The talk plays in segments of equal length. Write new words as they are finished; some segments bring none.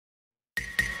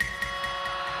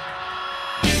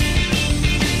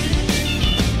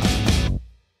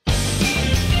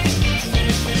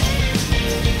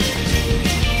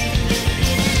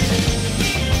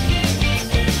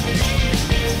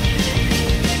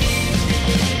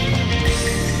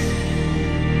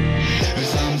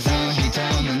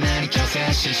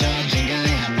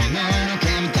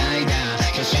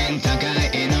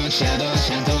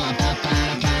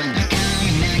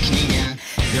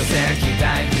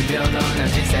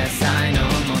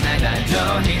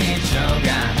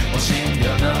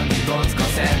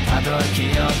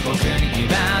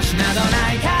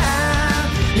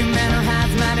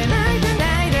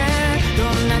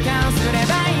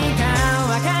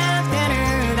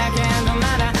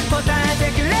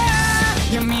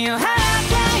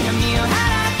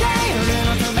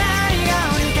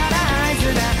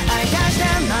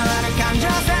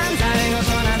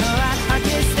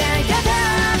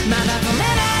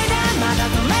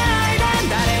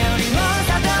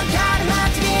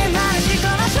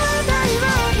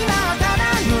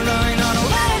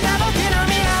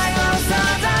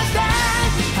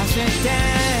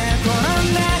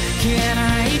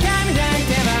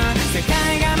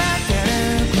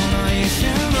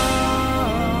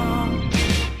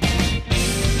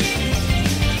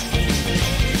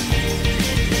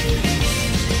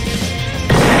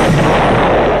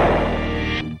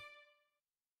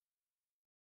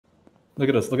Look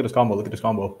at this combo, look at this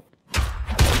combo.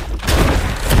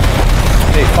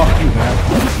 Hey, fuck you, man.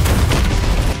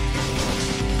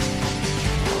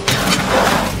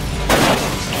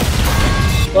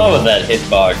 What was that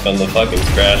hitbox on the fucking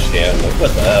crash cam? Like,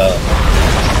 what the hell?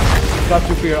 I got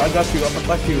you, Fear, I got you, I'm gonna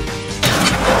flex you.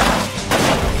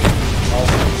 Oh.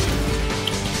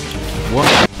 What?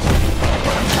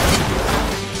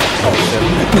 Oh shit.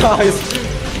 Nice!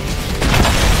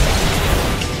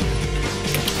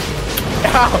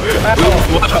 Ow! Ow!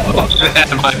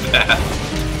 My bad.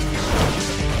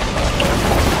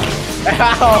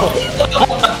 Ow!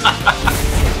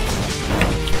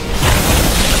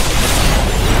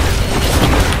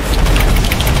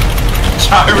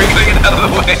 Sorry, we're gonna get out of the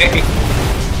way.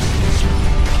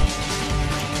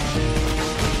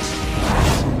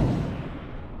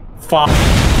 Fuck.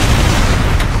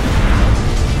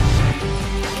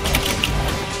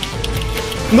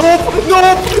 Nope!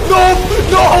 Nope! Nope!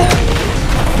 Nope!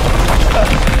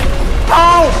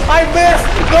 Ow! I missed!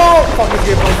 No! Fuck this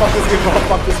game, bro. Fuck this game, bro.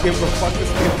 Fuck this game, bro. Fuck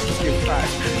this game. This game is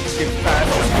trash. This game is trash.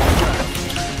 This game is trash.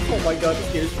 Oh my god, this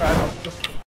game is trash.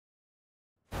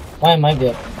 Why am I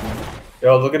good?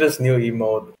 Yo, look at this new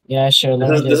emote. Yeah, sure.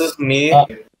 This is me.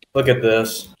 Look at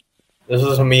this. This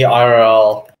is me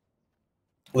IRL.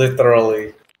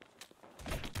 Literally.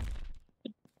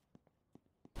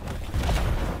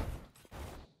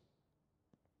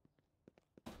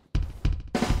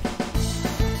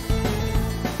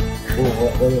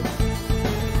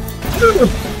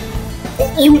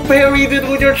 You buried it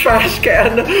with your trash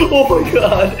can! Oh my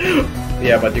god!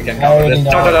 Yeah, but you can counter this.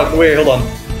 Wait, hold on.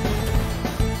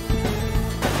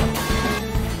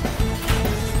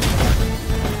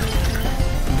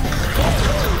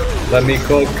 Let me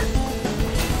cook.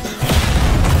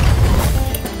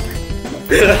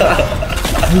 Wait,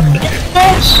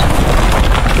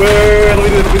 let me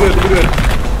do it.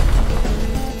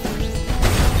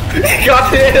 He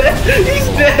got it! He's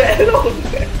dead! Oh,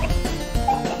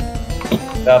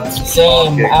 that's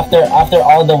same. After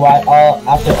all of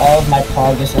my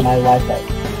progress in my Wi-Fi.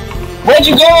 Where'd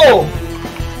you go?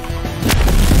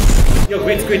 Yo,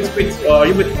 quit. Are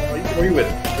you with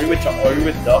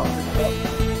Duck?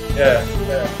 Yeah.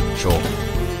 Sure.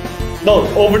 No,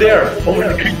 over there.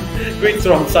 Quit's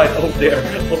wrong side.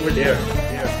 Over there.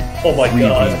 Oh my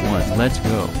god. 3v1, let's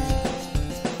go.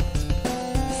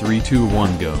 3, 2,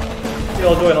 1, go. Yeah,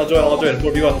 I'll join.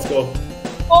 4v1, let's go.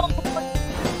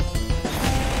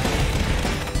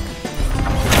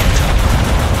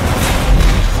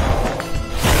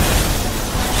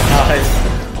 Nice.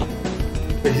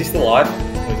 Wait, is he still alive?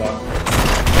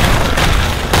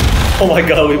 Oh my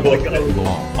god, we both got it.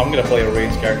 I'm gonna play a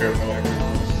ranged character.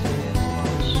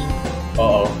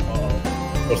 Uh-oh.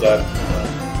 What's that?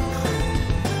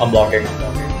 I'm blocking.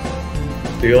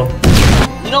 Deal?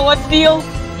 You know what, Steel?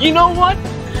 You know what?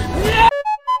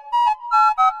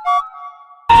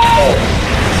 Oh.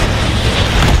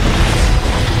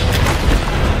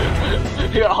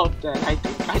 You're all dead. I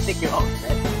think you're all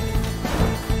dead.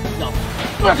 No.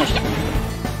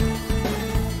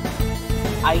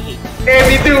 I hate you. Hey,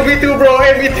 me too, bro.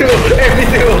 Hey, me too.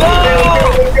 No!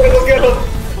 Let's get him.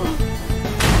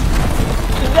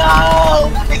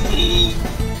 No! Please!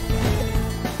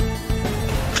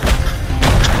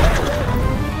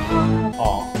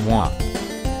 Oh. Mwah.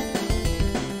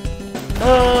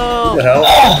 What the hell?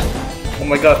 Oh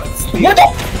my god. What the?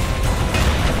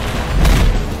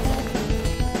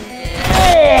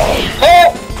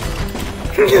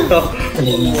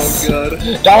 Please. Oh my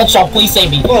god. Donald Trump, please save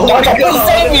me. Oh Donald Trump, please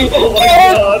save me. Oh my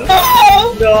god.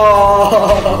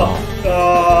 No. We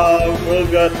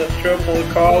got the triple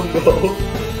combo.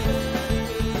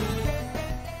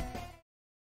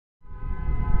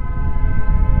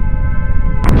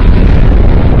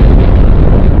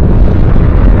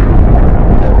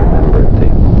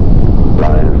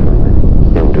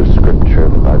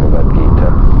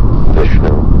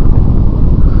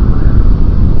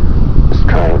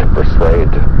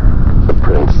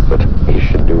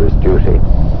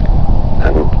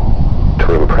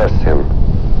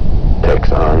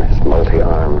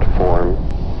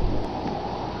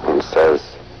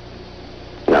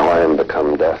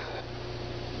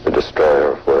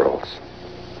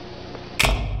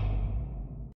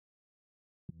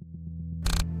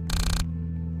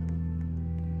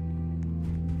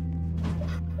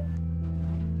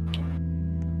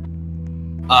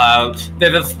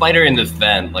 There's a spider in this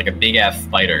vent, like a big ass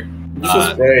spider. This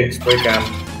is spray can.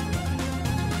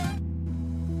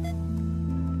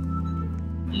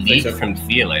 Leak from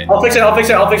ceiling. I'll fix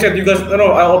it. You guys,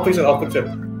 no, I'll fix it.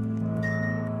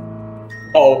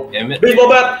 Oh, baseball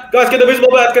bat! Guys, get the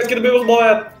baseball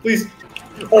bat! Please.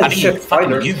 Oh shit,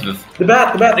 spiders. The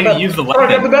bat. Use the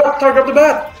weapon. Grab the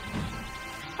bat!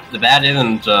 The bat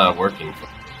isn't working.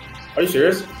 Are you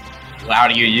serious? How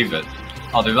do you use it?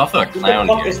 Oh, there's also a clown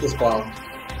here. What the fuck is this clown?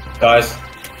 Guys!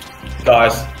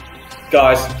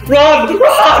 Run!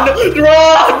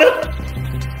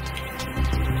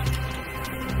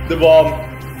 The bomb.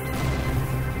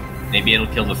 Maybe it'll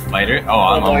kill the spider?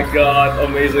 Oh, oh my god,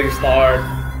 amazing start.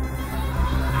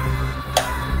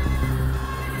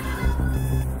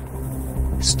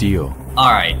 Steal.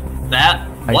 Alright, that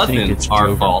wasn't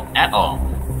our fault at all.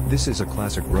 This is a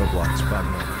classic Roblox bug.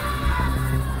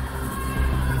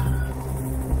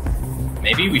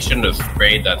 Maybe we shouldn't have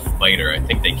sprayed that spider. I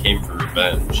think they came for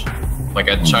revenge. Like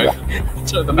a char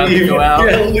about to go out.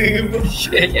 Yeah, leave.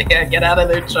 Yeah, get out of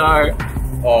there, Char.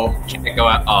 Oh. Can't go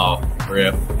out. Oh,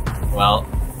 rip. Well.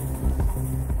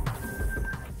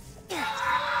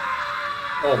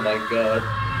 Oh my god.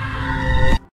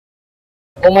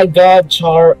 Oh my god,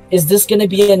 Char. Is this gonna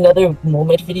be another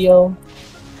moment video?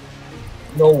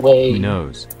 No way. Who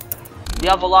knows? We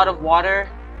have a lot of water,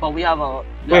 but we have a...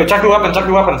 Wait, check the weapons.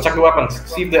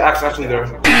 See if the axe is actually there.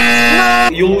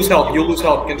 You lose health.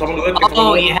 Can someone do it?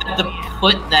 Oh, you have to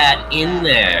put that in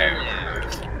there.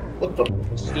 What the?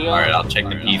 Alright, I'll check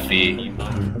the PC.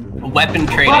 Weapon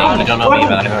trading. I don't know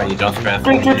about it. You don't stress.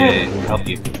 Help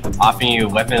you. Offering you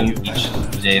weapon each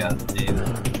day.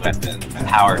 Weapon.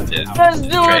 Power tip. Let's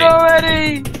do it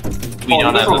already! We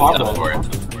don't have the stuff for it.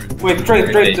 Wait,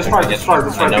 trade. Just try.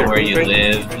 I know where you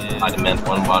live. I demand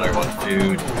 1 water, 1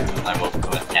 food. I will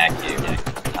attack you.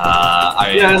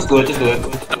 Yeah, just do it.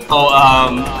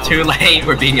 Oh, too late.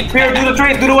 We're being attacked. Here, do the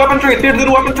trade. Do the weapon trade.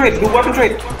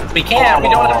 We can't. We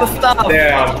don't have the stuff.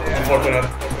 Damn. Unfortunate.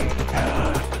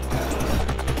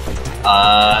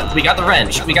 We got the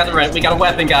wrench. We got a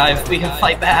weapon, guys. We can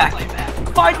fight back.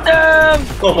 Fight them!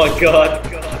 Oh my god.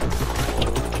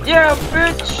 Yeah,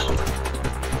 bitch!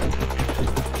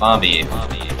 Zombie.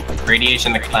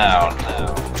 Radiation the cloud.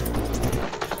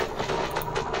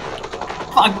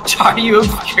 Fuck, Char, you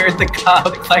obscured the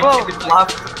cloud like you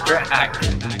lost track.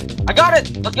 I got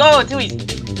it! Let's go! Too easy.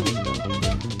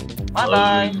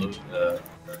 Bye-bye.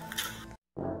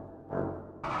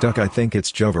 Duck, I think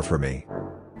it's Jover for me.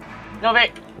 No,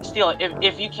 wait. Steal.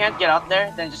 If you can't get out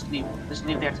there, then just leave. Just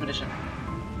leave the expedition.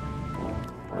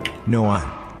 No,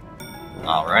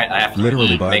 Alright, I have to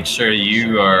literally make sure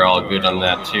you are all good on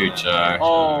that too, Char.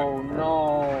 Oh,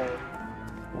 no.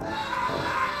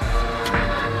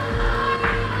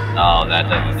 Oh, that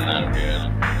doesn't sound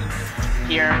good.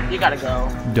 Here, you gotta go.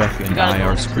 Duck and I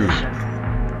are screwed.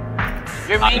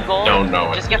 Your main goal, don't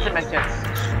know just get the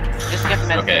medkits. Just get the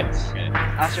medkits. Okay.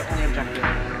 That's your only objective.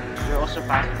 You're also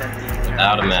faster than me.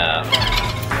 Without a map.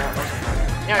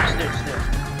 Yeah, just do it.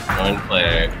 Join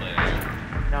player.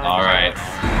 No, Alright.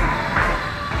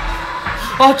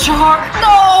 Oh, Char!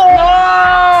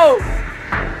 No!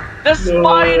 The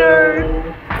spider!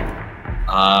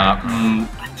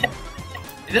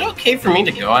 Is it okay for me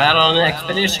to go out on an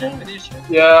expedition?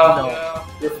 Yeah.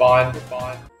 You're fine.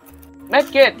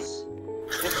 Medkits!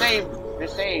 You're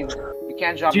saved. You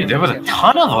can't drop. Dude, there was a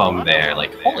ton of them there.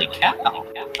 Like, holy cow.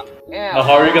 Yeah. Now,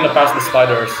 how are you gonna pass the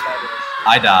spiders?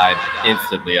 I died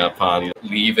instantly upon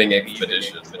leaving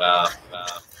expedition. Wow.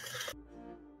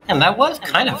 And that was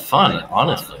kind of fun,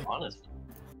 honestly.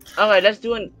 Alright, let's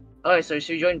do an... Alright, so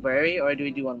should we join Barry, or do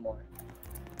we do one more?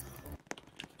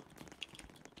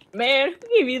 Man, who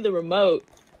gave you the remote?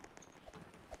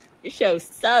 Your show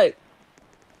sucks.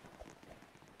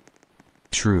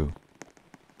 True.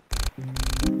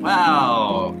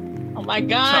 Wow. Oh my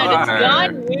god, it's Char.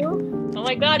 gone, you. Oh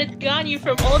my god, it's Ganyu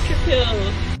from Ultra Pill.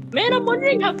 Man, I'm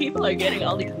wondering how people are getting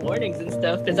all these warnings and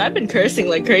stuff, because I've been cursing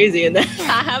like crazy and I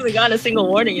haven't gotten a single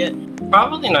warning yet.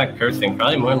 Probably not cursing,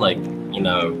 probably more like, you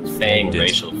know, saying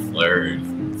racial slurs.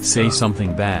 Say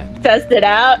something bad. Test it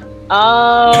out?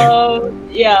 Oh,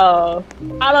 yo.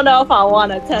 I don't know if I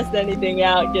want to test anything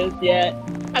out just yet.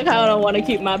 I kind of want to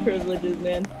keep my privileges,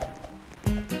 man.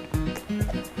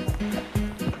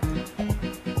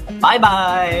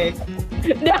 Bye-bye!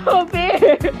 No,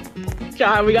 Beer!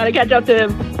 John, we gotta catch up to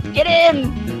him. Get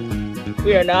in!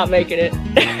 We are not making it.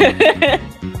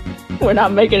 We're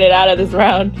not making it out of this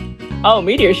round. Oh,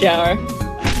 meteor shower.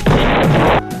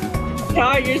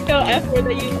 John, you're so F-word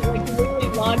that you like literally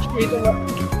launched me the.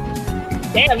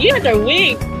 Damn, you guys are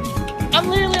weak. I'm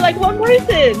literally like one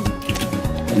person.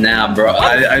 Nah, bro,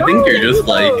 I think you're just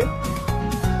like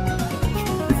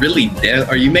really dead.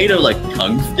 Are you made of like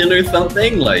tungsten or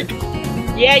something? Like,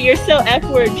 yeah, you're so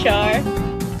F-word, Char.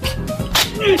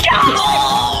 No!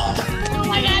 Oh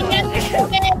my god, yes,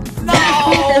 no!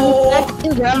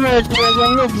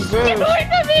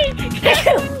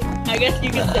 I guess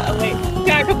you can say, oh wait,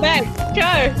 Char, come back,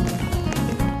 Char!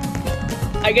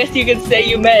 I guess you could say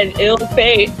you met an ill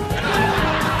fate.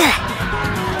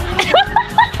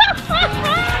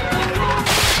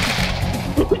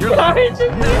 You're lying.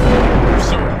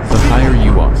 The higher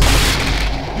you are.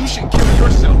 You should kill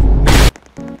yourself.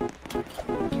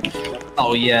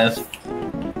 oh yes.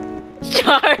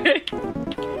 Char!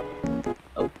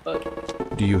 Oh fuck.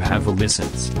 Do you have a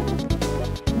license?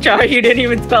 Char, you didn't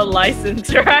even spell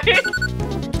license, right?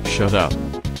 Shut up.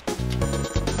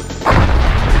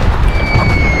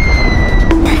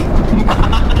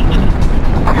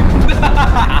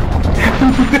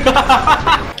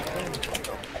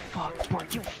 Fuck, boy,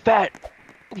 you fat,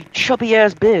 you chubby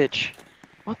ass bitch.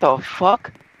 What the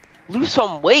fuck? Lose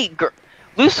some weight, girl.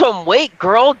 Lose some weight,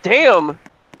 girl. Damn.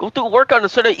 Go through workout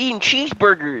instead of eating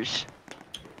cheeseburgers.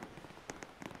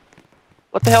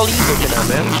 What the hell are you looking at,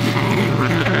 man?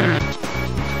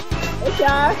 Hey,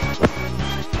 Char.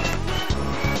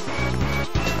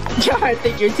 Char, I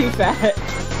think you're too fat.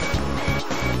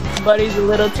 Buddy's a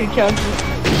little too chunky.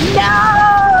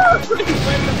 No!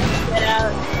 Get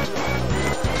out.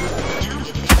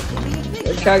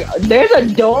 Char, there's a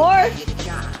door?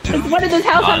 What does this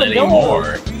house have a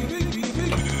door?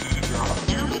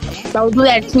 Don't do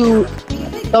that to her.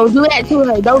 Don't do that to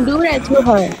her. Don't do that to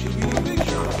her.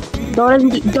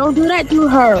 Don't do that to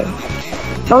her.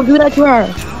 Don't do that to her.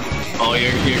 Oh,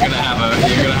 you're gonna have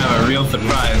a real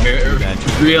surprise.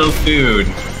 Real food.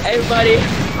 Hey buddy,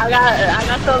 I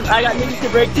got news to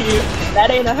break to you. That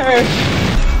ain't a her.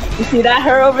 You see that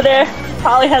her over there?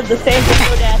 Probably has the same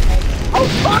dad. Oh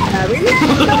fuck!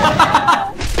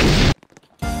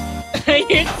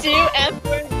 You're too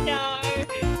F-word, Char.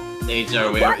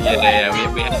 HR, we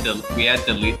had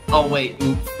to leave. Oh wait,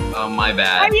 oops. Oh my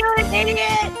bad. Are you an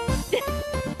idiot?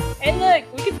 Hey look,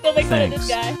 we can still make fun of this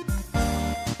guy.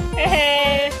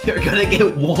 Hey. You're gonna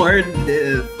get warned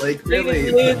this, like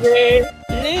really. Loser.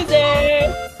 Loser.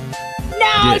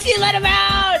 No, Yes. she let him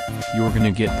out. You're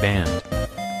gonna get banned.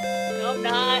 No, I'm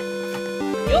not.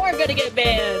 You're gonna get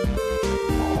banned.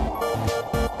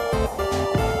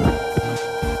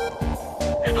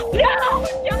 No, Char.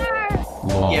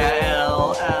 Lol. Yeah,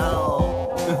 L.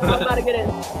 I'm about to get in.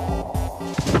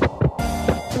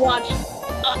 Watch.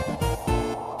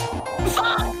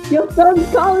 Your son's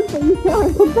calling for you, Char.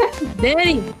 Come back.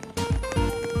 Daddy.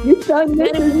 Your son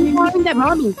is calling that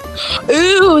mommy.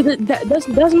 Ooh,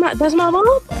 that's my mom?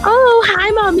 Oh, hi,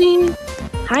 mommy.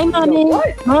 Hi, mommy.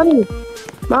 What?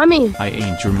 Mommy. I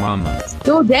ain't your mama.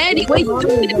 Yo, daddy. Wait, you do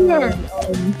it to her.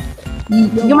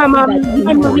 You're my mommy. You're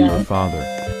my Or mommy. your father.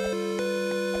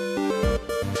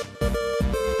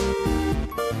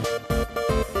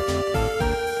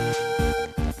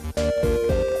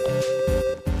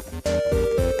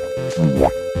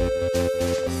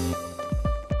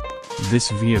 This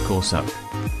vehicle sucks.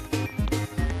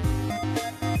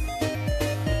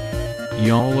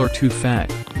 Y'all are too fat.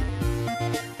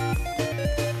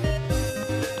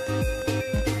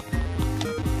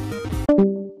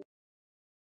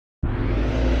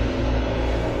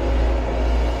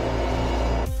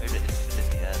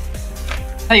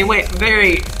 Hey, wait,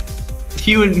 Barry.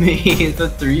 You and me, it's a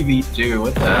 3v2.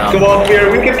 What the hell? Come on, Beer,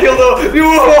 we can kill the.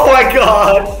 Oh my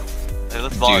god! Hey,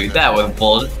 let's Dude, that was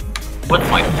bullshit. What's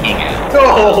my king at?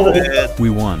 No! We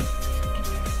won.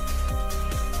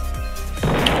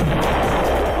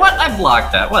 What? I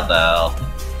blocked that. What the hell?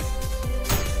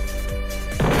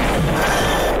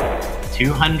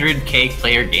 200k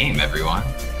player game, everyone.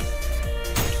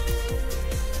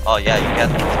 Oh yeah, you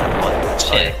can expect one.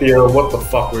 Shit. Yeah, what the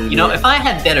fuck were you You know, doing? if I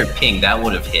had better ping, that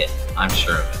would have hit. I'm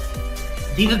sure of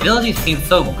it. These abilities seem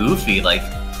so goofy, like...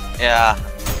 Yeah,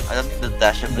 I don't think the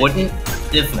dash ability... Wouldn't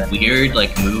this weird,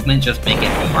 like, movement just make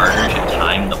it harder to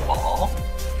time the ball?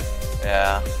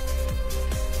 Yeah.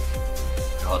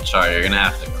 Oh, sorry, you're gonna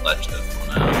have to clutch this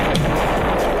one out.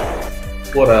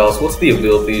 What else? What's the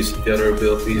abilities? The other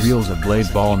abilities? Reels a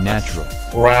blade ball natural.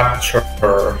 Rapture.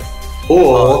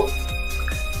 Oh.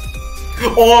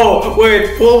 Oh,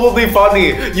 wait, pull will be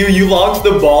funny. You launch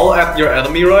the ball at your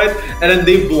enemy, right? And then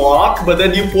they block, but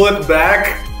then you pull it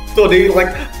back. So they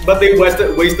but they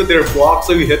wasted their block,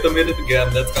 so you hit them in it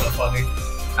again. That's kind of funny.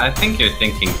 I think you're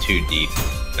thinking too deep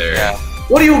there. Yeah.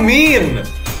 What do you mean?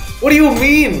 What do you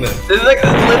mean? It's like,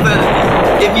 listen,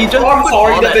 if you just put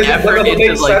all that effort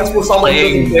into like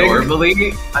playing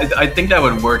normally, I think that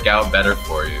would work out better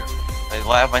for you. Wait,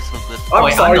 why am I so good?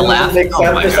 I'm sorry, it doesn't make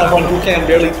sense for someone who can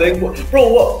barely think.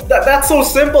 Bro, that's so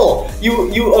simple. You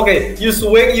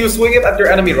swing it at your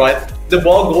enemy, right? The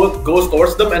ball goes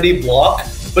towards them and they block.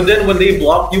 But then when they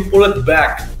block, you pull it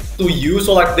back to you,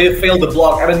 so like they fail the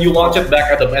block, and then you launch it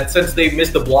back at them. And since they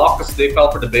missed the block because they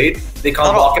fell for the bait, they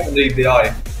can't block it and they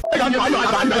die.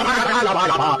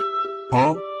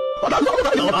 Huh?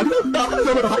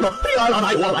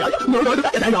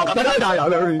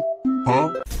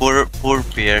 Huh? Poor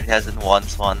Bear, he hasn't won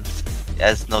one. He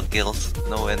has no kills,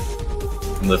 no wins.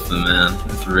 Listen, man,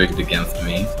 it's rigged against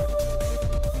me.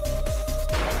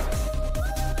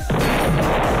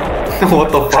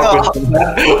 What the fuck was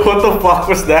that? What the fuck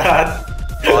was that?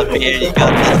 Oh, Bear, you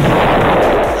got this.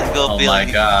 Let's go, Oh Bill. my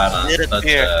god, I'm You did it, such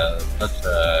Bear.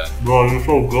 a... Bro, you're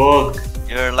so good.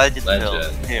 You're a legend, Phil.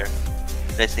 Legend. Here.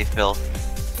 Did I say Phil?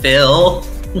 Phil?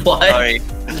 What? Sorry.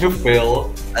 You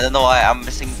fail. I don't know why I'm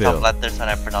missing Phil. some letters when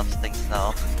I pronounce things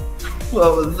now.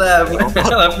 What was that?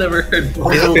 I've never heard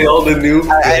Phil. Phil, the new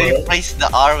I replaced the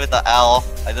R with the L.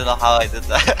 I don't know how I did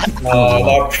that.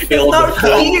 not Phil not the pro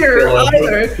clear killer.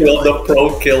 either. Phil the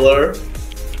pro killer.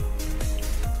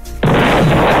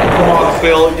 Come on,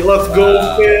 Phil. Let's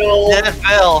go, Phil. You did it,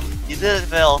 Phil. You did it,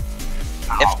 Phil.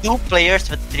 If two players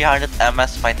with 300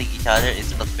 MS fighting each other,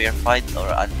 is it a fair fight or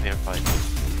unfair fight?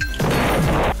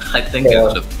 I think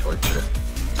it's just torture.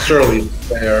 Surely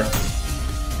fair.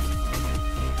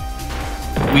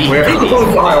 We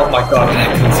Oh my god, I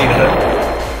can see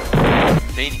that.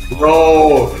 Training.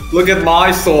 Bro, look at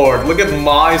my sword. Look at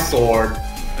my sword.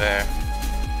 Fair.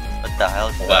 What the hell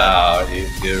is that? Wow,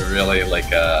 you're really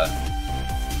like a...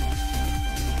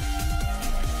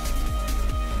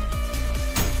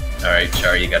 Alright,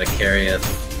 Char, you gotta carry it.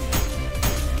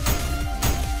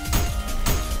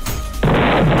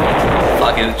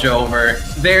 Fucking Jover.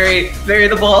 Very,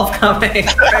 the ball's coming.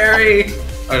 Very.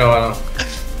 I know.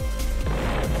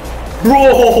 Bro,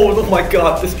 oh my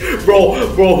god, bro,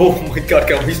 oh my god,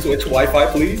 can we switch Wi-Fi,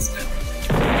 please?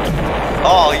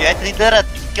 Oh, you actually did it!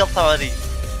 You killed somebody!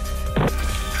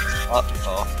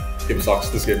 Uh-oh. This game sucks,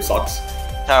 this game sucks.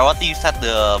 Sorry, what do you set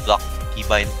the block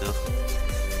keybind to?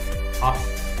 Huh?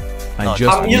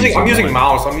 I'm using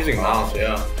mouse,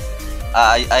 yeah.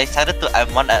 I set it to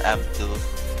M1 and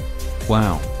M2.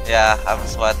 Wow. Yeah, I'm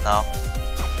sweat now.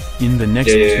 In the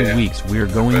next Yeah. 2 weeks, we're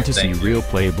going to see real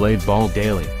play Blade Ball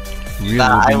daily. Real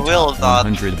Nah, I will be will top not.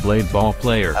 100 Blade Ball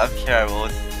player. I'm sure I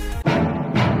won't.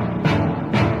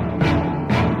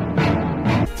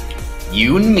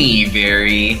 You and me,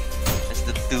 Very. It's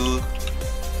the two.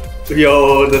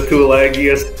 Yo, the two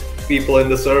laggiest people in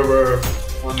the server.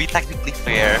 Will be technically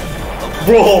fair.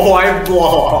 Bro, I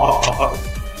blocked.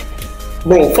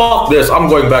 Bro, fuck this. I'm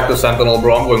going back to Sentinel,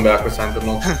 bro. I'm going back to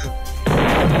Sentinel.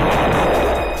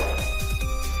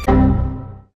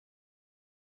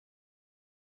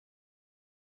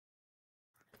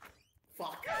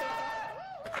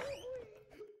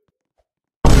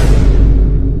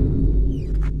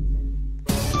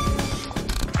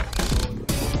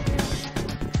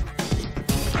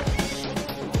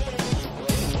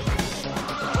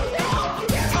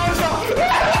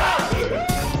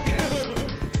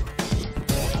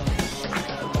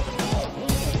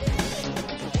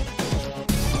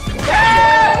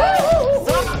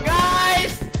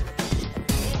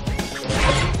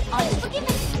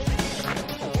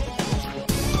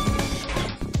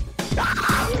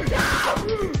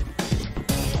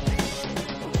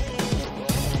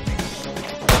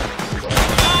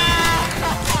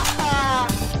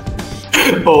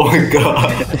 Oh my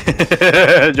god.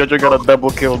 Jojo got a double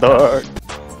kill, dog.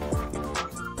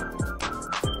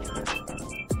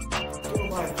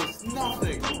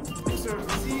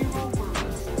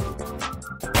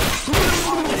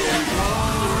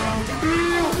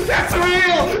 It's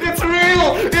real! It's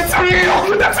real! It's real!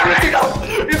 That's real!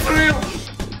 It's real!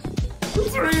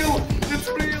 It's real! It's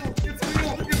real! It's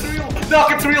real! It's real!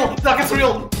 Doc, it's real! Doc, it's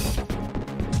real!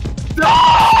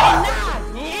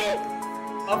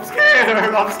 I'm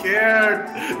scared! I'm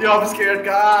scared! Yo, I'm scared,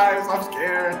 guys! I'm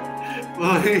scared!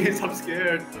 Please, I'm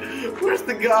scared! Where's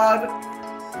the gun?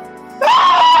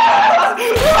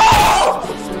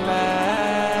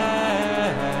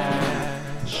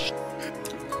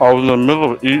 I was in the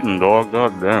middle of eating, dog.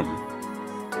 Goddamn.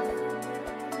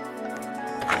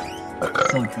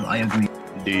 So true, I agree.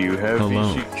 Do you have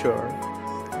Hello. VC char?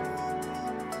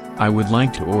 I would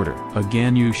like to order a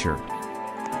GNU shirt.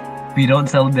 We don't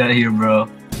sell that here, bro.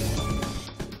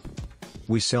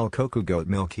 We sell cocoa goat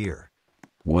milk here.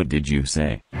 What did you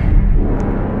say?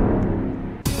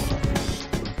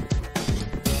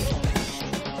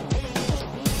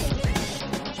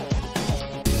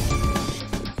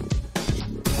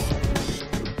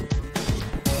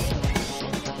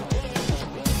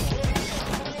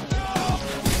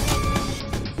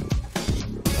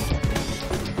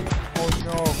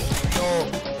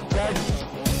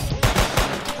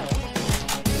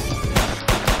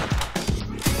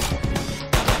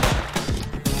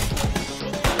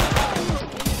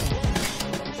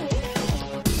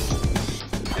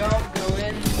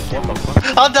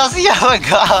 How does he have a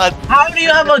gun? How do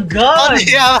you have a gun? How do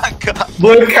you have a gun?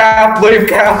 Blame Cap! Blame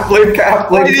Cap! Blame Cap!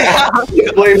 Blame Cap!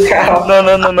 Blame Cap!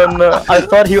 No. I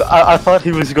thought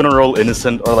he was gonna roll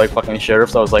innocent or like fucking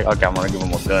sheriff. So I was like, okay, I'm gonna give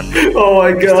him a gun. Oh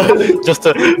my god! Just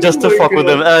to fuck with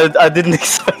him. I didn't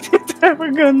expect him to have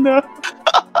a gun though.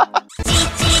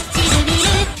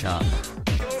 Shot.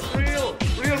 Real!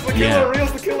 Real's the killer! Yeah.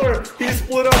 Real's the killer! He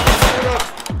split up! He split up!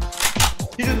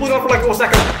 He just split up for like 1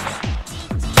 second.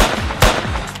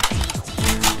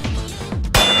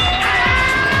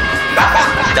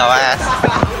 Dumbass.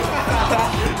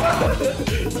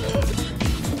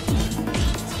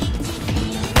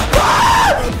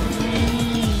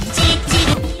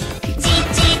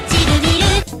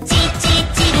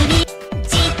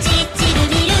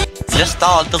 Just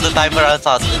stall until the timer runs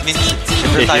out. It means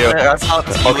if the timer runs out,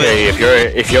 Okay,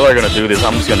 if y'all are gonna do this,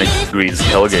 I'm just gonna grease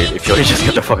Hellgate. If y'all just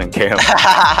get the fucking cam.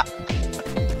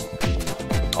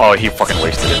 Oh, he fucking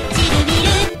wasted it.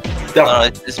 Yeah.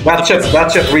 Bad chip,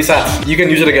 resets. You can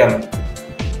use it again.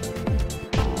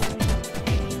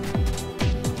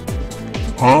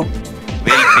 Huh?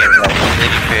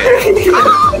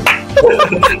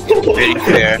 Very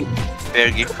fair,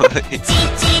 very good.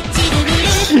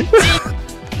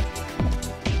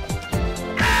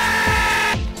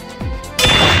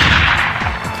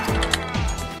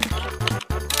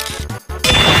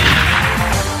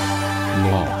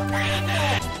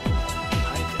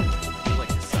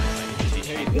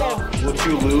 Would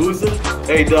you lose?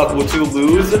 Hey Duck, would you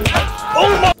lose? Oh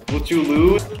my! Would you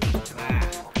lose?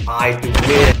 I do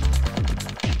win.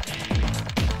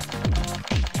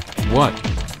 What?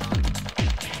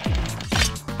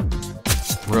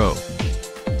 Bro.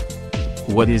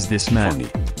 What is this man?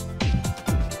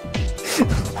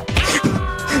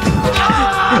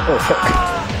 Oh fuck.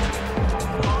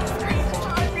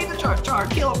 Char,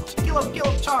 kill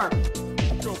him, Char.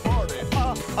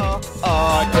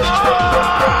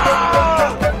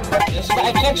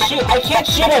 I can't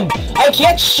shoot him! I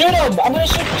can't shoot him! I'm gonna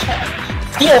shoot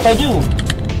Steal if I do!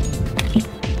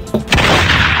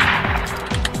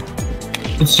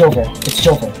 It's Joker. It's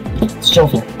Joker. It's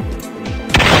Joker.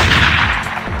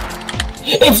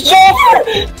 It's Joker!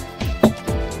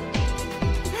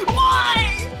 Why?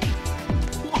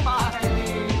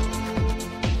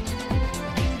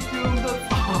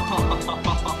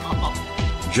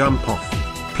 Jump off,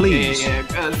 please.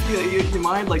 You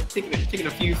mind like taking a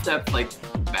few steps like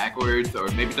backwards or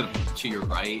maybe to your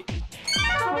right?